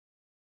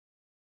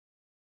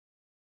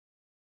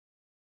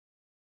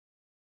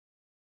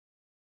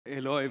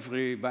Hello,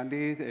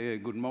 everybody.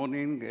 Good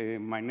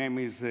morning. My name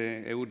is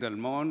Ehud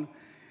Almon.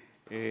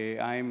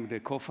 I'm the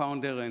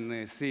co-founder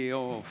and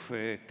CEO of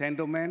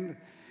TendoMend.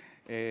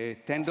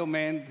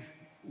 TendoMend,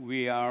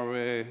 we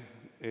are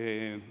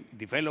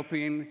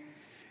developing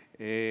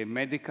a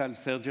medical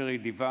surgery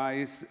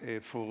device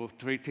for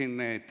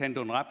treating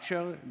tendon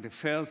rupture. The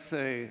first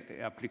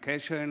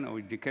application or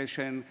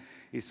indication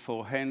is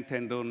for hand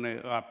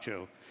tendon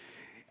rupture.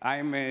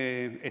 I'm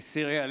a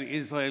serial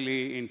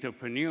Israeli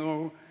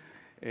entrepreneur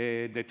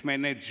that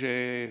manage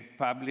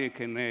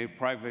public and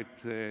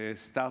private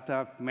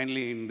startup,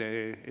 mainly in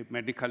the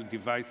medical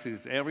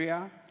devices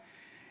area.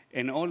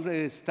 And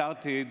all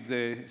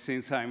started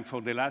since I'm,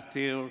 for the last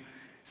year,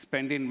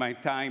 spending my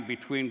time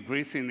between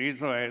Greece and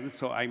Israel.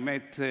 So I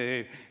met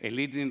a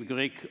leading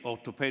Greek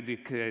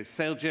orthopedic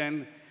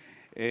surgeon,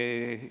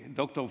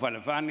 Dr.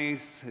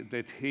 Valavanis,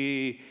 that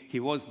he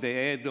was the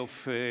head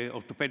of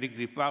orthopedic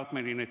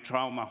department in a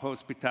trauma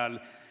hospital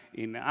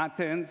in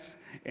Athens,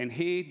 and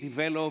he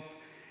developed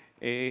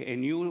a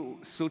new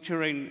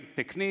suturing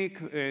technique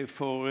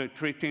for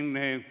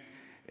treating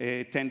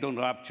tendon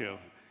rupture.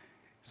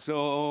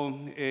 So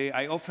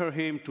I offered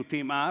him to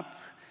team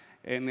up,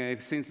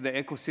 and since the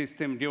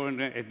ecosystem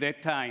during at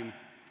that time,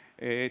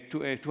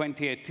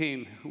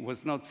 2018,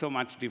 was not so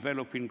much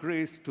developed in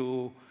Greece,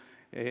 to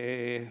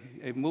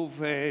move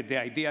the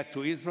idea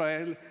to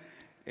Israel,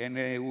 and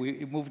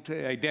we moved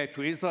the idea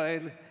to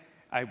Israel.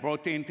 I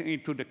brought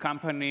into the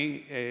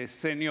company a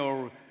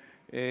senior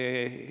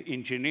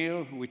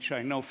engineer, which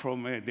I know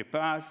from the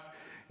past,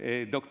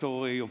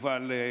 Dr.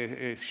 Yuval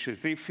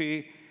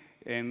Shazifi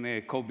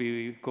and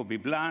Kobe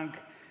Blanc.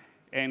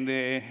 And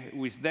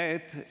with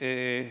that,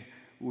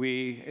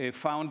 we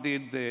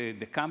founded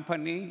the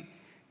company.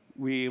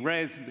 We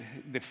raised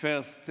the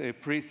first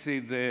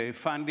pre-seed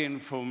funding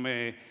from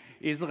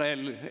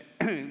Israel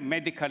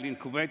Medical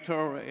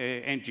Incubator,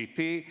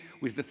 NGT,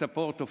 with the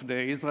support of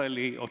the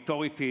Israeli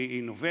Authority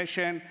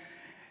Innovation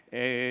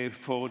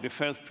for the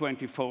first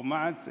 24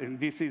 months, and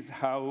this is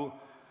how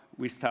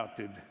we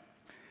started.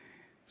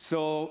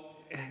 So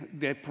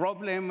the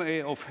problem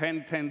of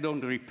hand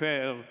tendon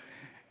repair,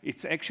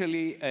 it's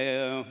actually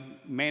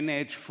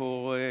managed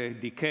for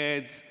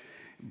decades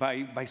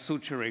by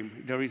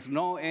suturing. There is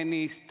no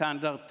any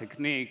standard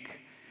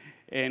technique,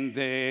 and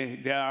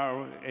there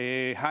are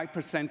a high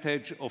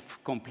percentage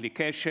of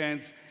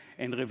complications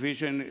and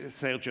revision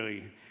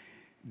surgery.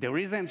 The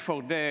reason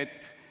for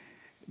that,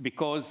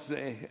 because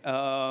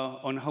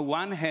on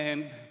one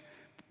hand,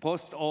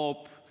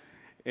 post-op,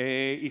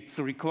 it's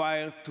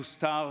required to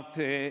start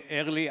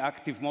early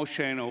active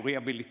motion or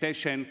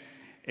rehabilitation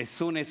as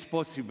soon as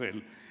possible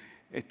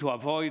to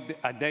avoid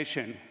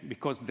adhesion,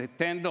 because the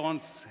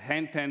tendons,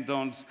 hand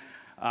tendons,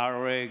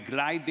 are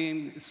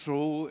gliding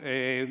through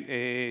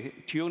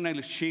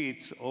tunnel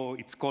sheets, or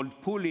it's called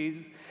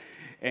pulleys,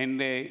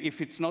 and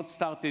if it's not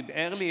started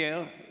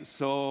earlier,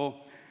 so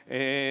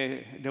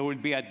there will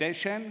be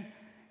adhesion,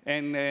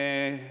 and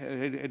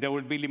there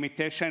will be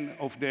limitation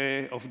of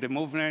the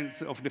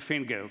movements of the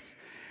fingers.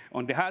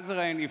 On the other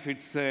hand, if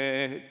it's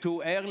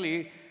too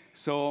early,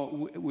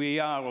 so we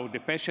are, or the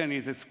patient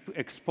is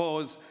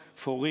exposed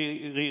for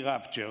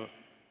re-rupture.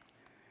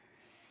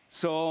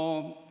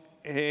 So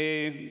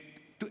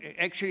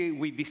actually,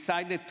 we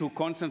decided to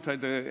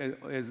concentrate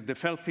as the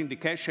first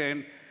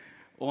indication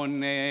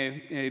on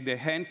the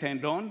hand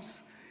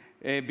tendons,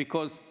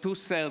 because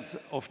 2/3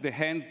 of the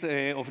hands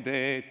of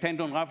the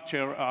tendon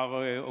rupture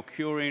are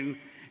occurring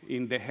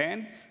in the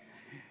hands,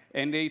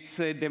 and it's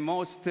the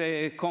most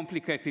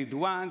complicated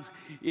ones.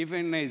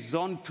 Even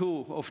zone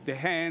 2 of the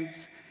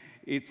hands,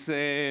 it's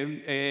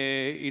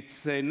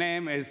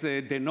named as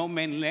the no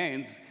man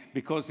lands,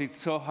 because it's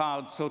so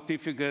hard, so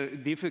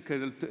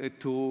difficult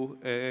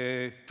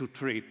to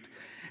treat.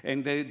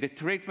 And the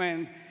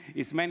treatment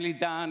is mainly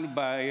done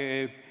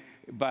by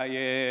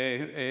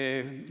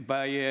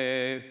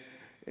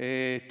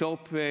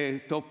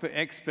top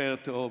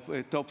expert or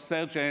top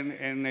surgeon,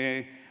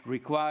 and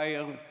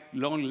require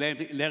long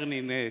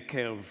learning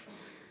curve.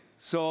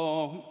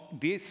 So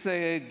this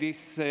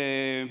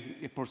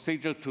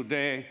procedure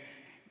today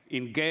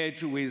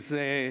engage with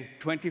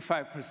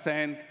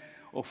 25%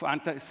 of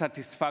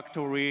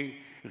unsatisfactory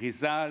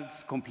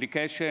results,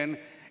 complication,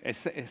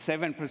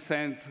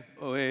 7%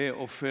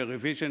 of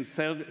revision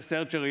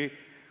surgery,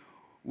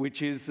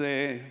 which is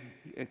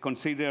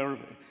considered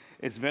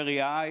as very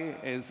high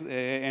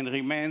and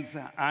remains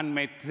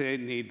unmet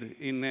need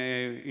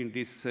in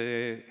this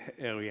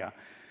area.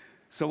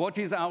 So what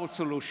is our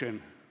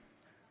solution?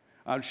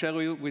 I'll share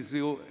with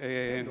you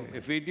a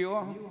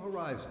video. New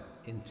horizon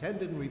in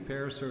tendon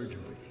repair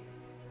surgery.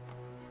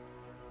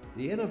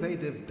 The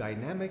innovative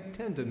dynamic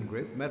tendon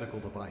grip medical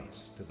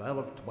device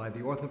developed by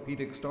the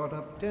orthopedic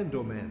startup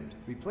TendoMend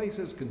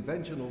replaces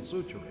conventional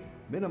suturing,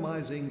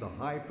 minimizing the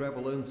high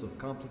prevalence of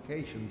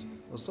complications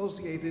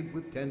associated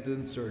with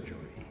tendon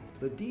surgery.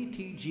 The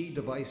DTG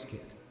device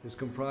kit is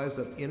comprised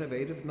of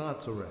innovative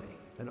knots array,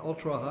 an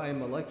ultra-high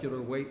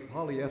molecular weight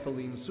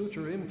polyethylene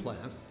suture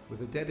implant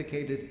with a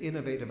dedicated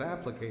innovative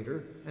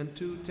applicator and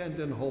 2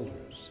 tendon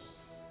holders.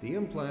 The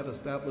implant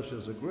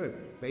establishes a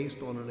grip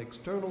based on an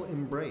external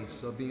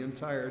embrace of the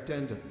entire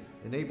tendon,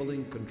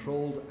 enabling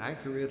controlled,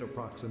 accurate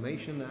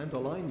approximation and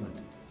alignment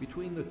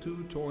between the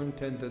two torn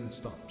tendon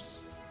stumps.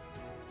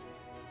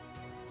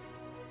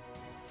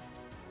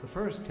 The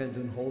first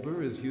tendon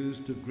holder is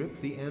used to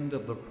grip the end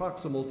of the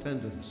proximal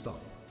tendon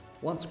stump.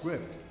 Once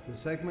gripped, the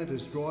segment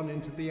is drawn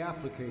into the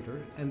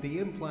applicator and the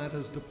implant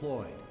is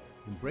deployed,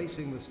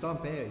 embracing the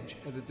stump edge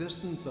at a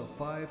distance of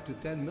 5 to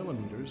 10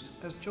 millimeters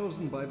as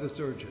chosen by the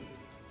surgeon.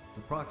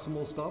 The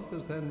proximal stump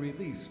is then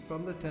released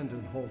from the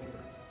tendon holder.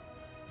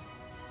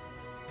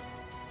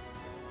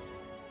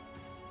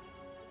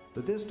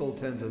 The distal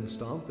tendon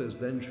stump is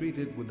then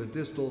treated with the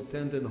distal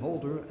tendon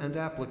holder and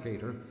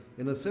applicator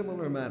in a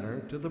similar manner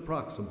to the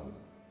proximal.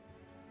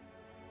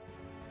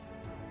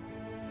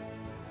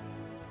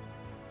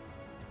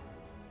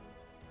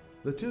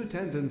 The two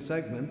tendon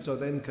segments are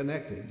then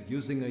connected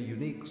using a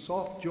unique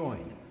soft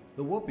join,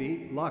 the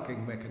Whoopee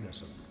locking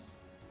mechanism.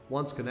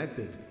 Once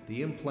connected,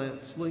 the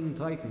implant sling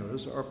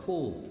tighteners are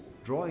pulled,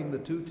 drawing the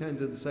two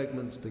tendon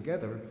segments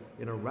together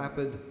in a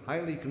rapid,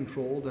 highly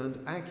controlled and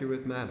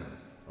accurate manner,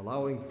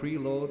 allowing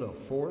preload of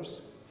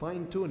force,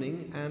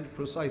 fine-tuning, and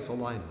precise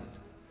alignment.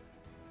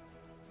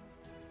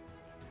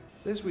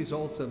 This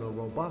results in a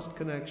robust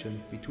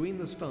connection between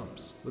the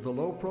stumps with a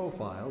low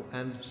profile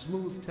and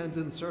smooth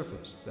tendon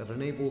surface that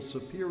enables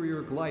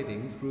superior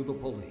gliding through the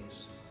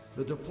pulleys.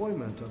 The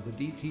deployment of the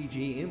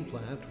DTG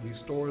implant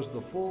restores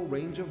the full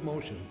range of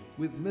motion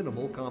with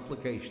minimal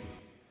complication.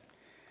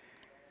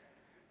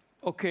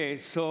 Okay,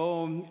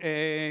 so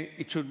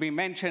it should be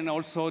mentioned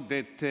also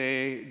that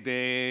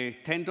the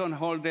tendon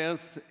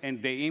holders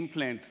and the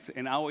implants,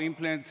 and our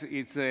implants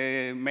is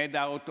made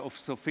out of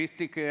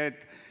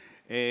sophisticated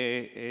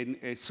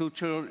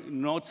suture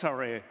knots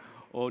array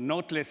or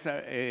knotless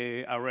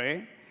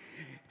array.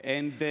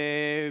 And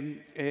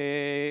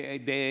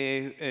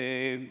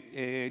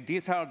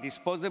these are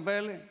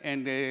disposable,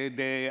 and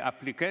the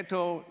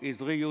applicator is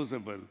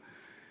reusable.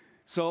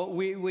 So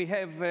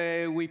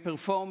we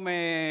perform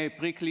a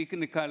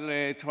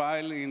preclinical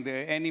trial in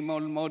the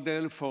animal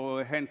model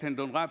for hand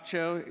tendon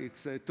rupture.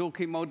 It's a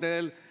Turkey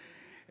model.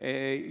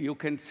 You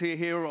can see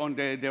here on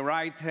the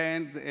right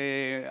hand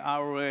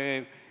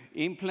our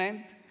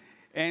implant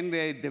and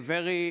the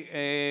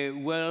very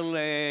well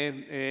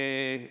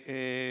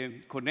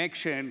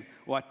connection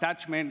or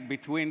attachment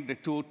between the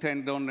two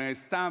tendon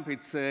stump.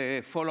 It's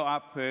a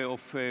follow-up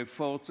of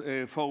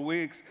 4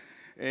 weeks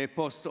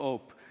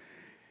post-op.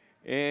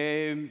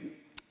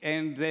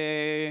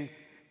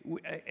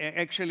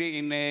 Actually,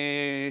 in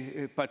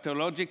a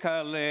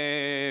pathological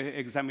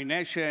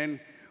examination,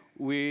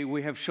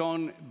 we have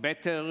shown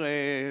better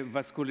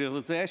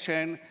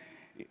vascularization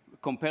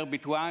compared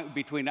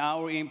between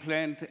our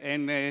implant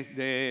and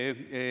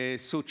the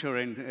suture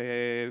and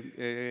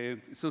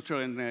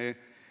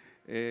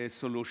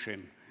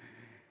solution.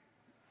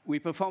 We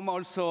perform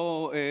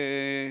also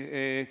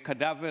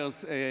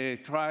cadavers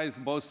trials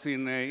both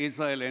in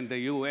Israel and the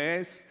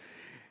US.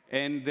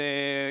 And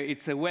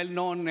it's a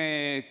well-known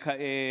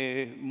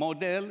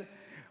model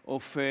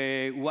of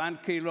 1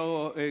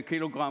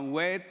 kilogram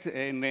weight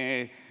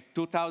and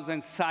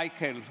 2,000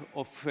 cycles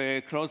of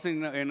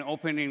closing and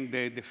opening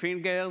the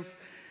fingers.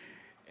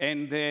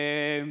 And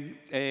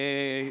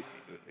the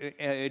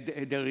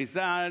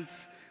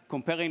results,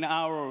 comparing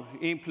our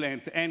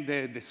implant and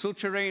the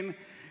suturing,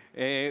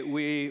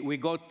 we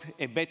got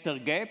a better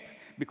gap.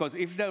 Because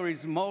if there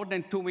is more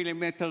than 2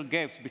 millimeter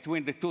gaps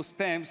between the two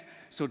stems,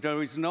 so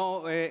there is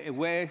no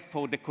way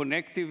for the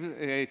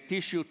connective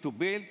tissue to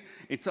build.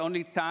 It's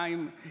only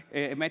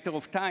a matter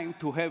of time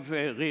to have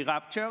a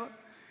re-rupture.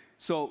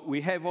 So we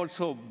have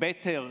also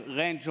better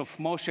range of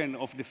motion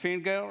of the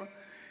finger,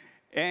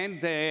 and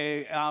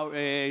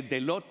the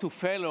load to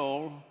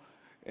failure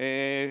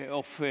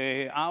of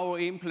our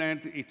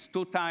implant, it's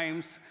 2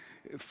 times,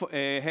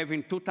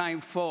 having 2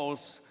 times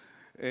force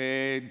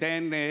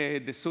than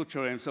the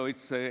suturing. So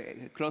it's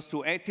close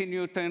to 80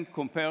 Newton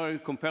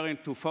comparing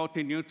to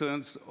 40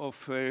 Newtons of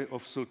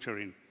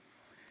suturing.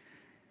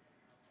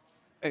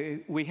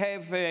 We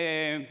have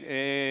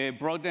a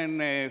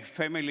broadened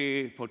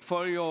family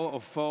portfolio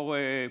of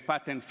 4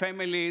 patent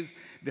families.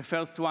 The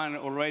first one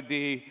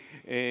already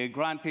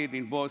granted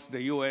in both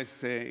the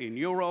US and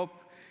Europe.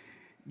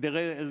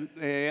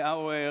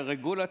 Our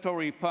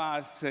regulatory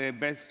path,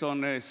 based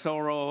on a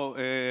thorough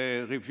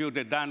review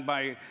done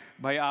by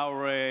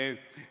our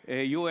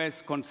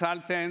US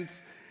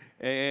consultants,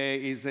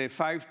 is a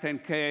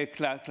 510K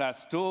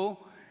class 2,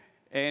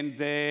 and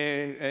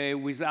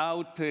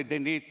without the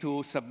need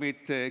to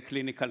submit a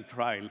clinical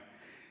trial.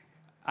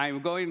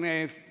 I'm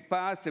going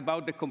fast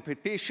about the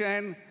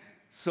competition.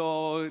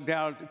 So there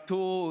are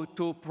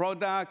two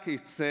products.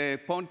 It's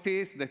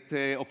Pontis that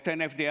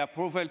obtained FDA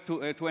approval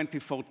to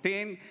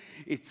 2014.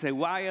 It's a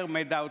wire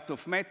made out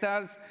of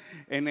metals.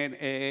 And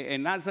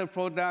another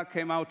product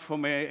came out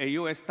from a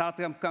US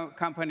startup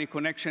company,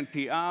 Connection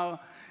TR.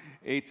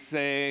 It's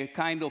a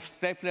kind of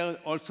stapler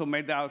also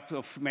made out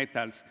of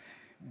metals.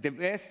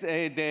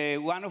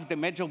 One of the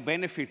major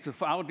benefits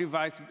of our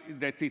device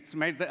that it's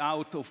made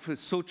out of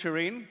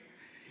suturing.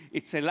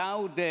 It's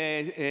allowed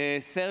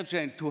the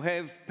surgeon to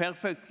have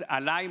perfect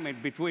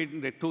alignment between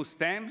the two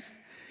stems,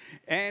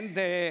 and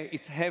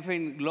it's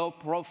having low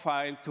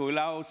profile to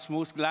allow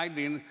smooth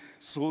gliding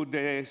through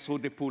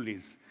the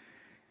pulleys.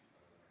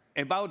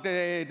 About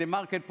the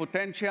market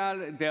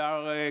potential, there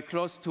are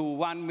close to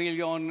 1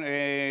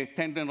 million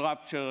tendon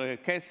rupture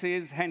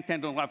cases, hand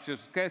tendon rupture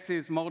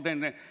cases, more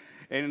than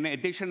an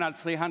additional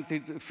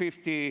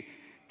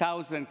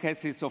 350,000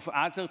 cases of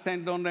other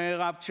tendon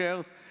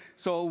ruptures.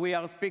 So we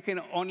are speaking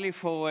only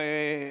for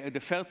the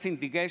first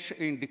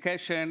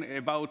indication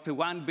about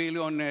 $1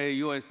 billion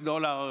US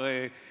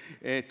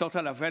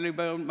total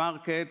available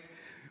market.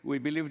 We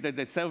believe that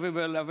the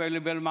servable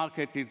available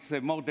market is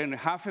more than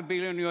 $500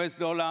 million US.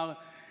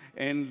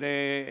 And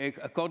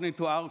according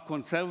to our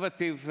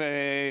conservative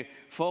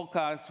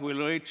forecast,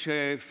 we'll reach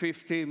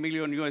 $50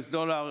 million US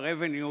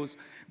revenues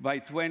by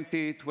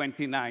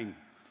 2029.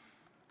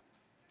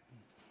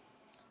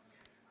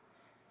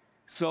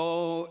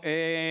 So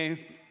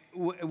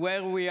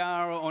where we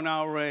are on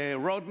our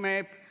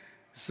roadmap,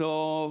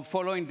 so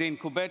following the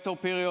incubator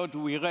period,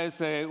 we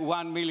raised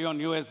 $1 million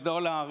US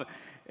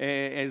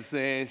as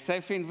a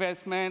safe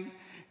investment.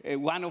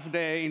 One of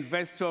the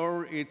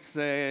investors, it's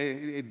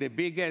the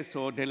biggest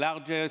or the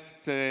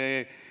largest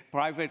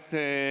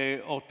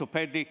private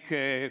orthopedic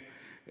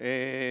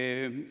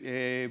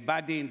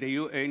body in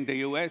the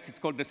US. It's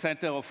called the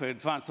Center of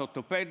Advanced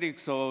Orthopedics.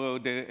 So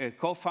the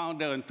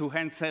co-founder and two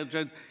hand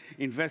surgeons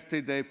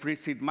invested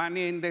pre-seed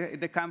money in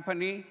the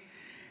company.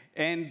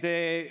 And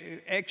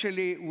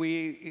actually,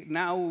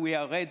 now we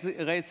are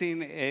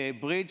raising a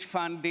bridge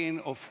funding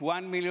of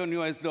 $1 million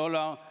US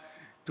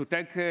to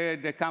take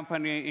the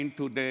company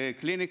into the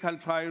clinical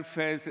trial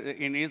phase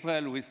in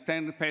Israel with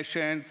 10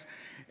 patients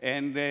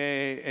and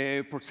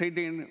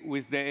proceeding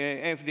with the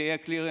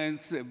FDA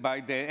clearance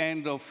by the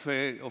end of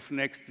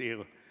next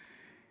year.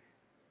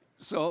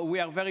 So we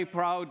are very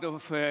proud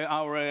of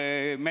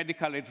our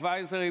medical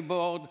advisory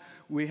board.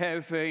 We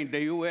have in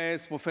the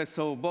US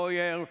Professor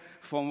Boyer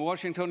from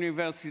Washington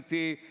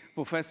University,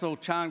 Professor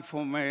Chang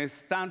from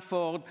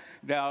Stanford.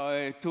 They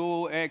are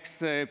two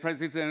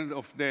ex-presidents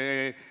of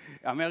the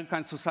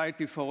American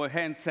Society for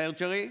Hand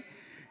Surgery.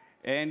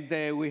 And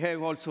we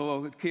have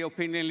also key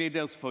opinion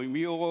leaders from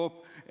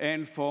Europe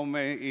and from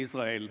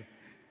Israel.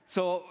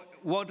 So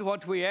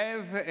what we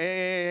have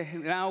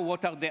now,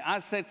 what are the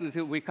assets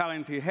that we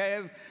currently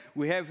have?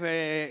 We have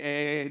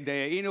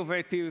the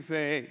innovative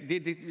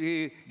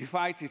DDG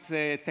device. It's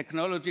a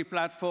technology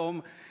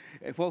platform,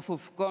 a proof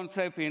of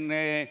concept in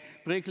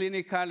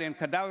preclinical and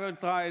cadaver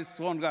trials,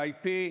 strong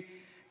IP,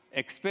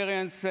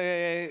 experienced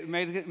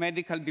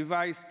medical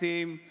device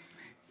team.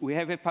 We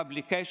have a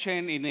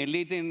publication in a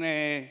leading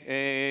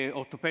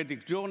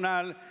orthopedic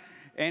journal,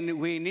 and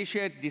we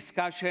initiate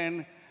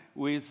discussion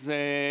with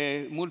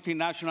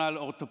multinational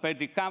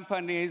orthopedic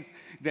companies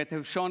that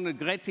have shown a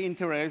great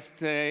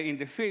interest in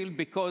the field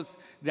because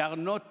there are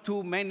not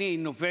too many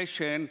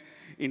innovations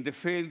in the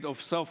field of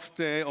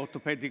soft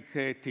orthopedic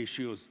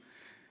tissues.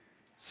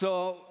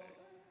 So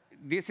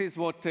this is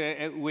what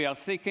we are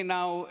seeking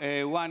now,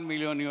 $1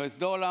 million US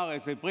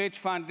as a bridge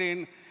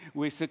funding.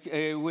 We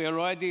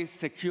already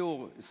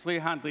secure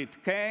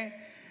 $300K,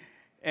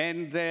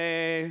 and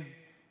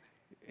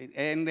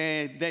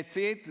that's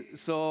it.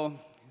 So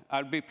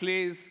I'll be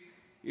pleased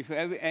if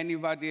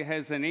anybody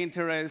has an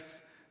interest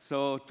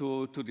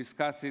to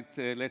discuss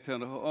it later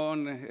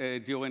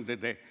on during the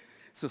day.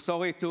 So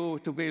sorry to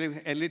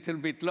be a little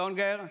bit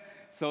longer.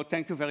 So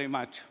thank you very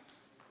much.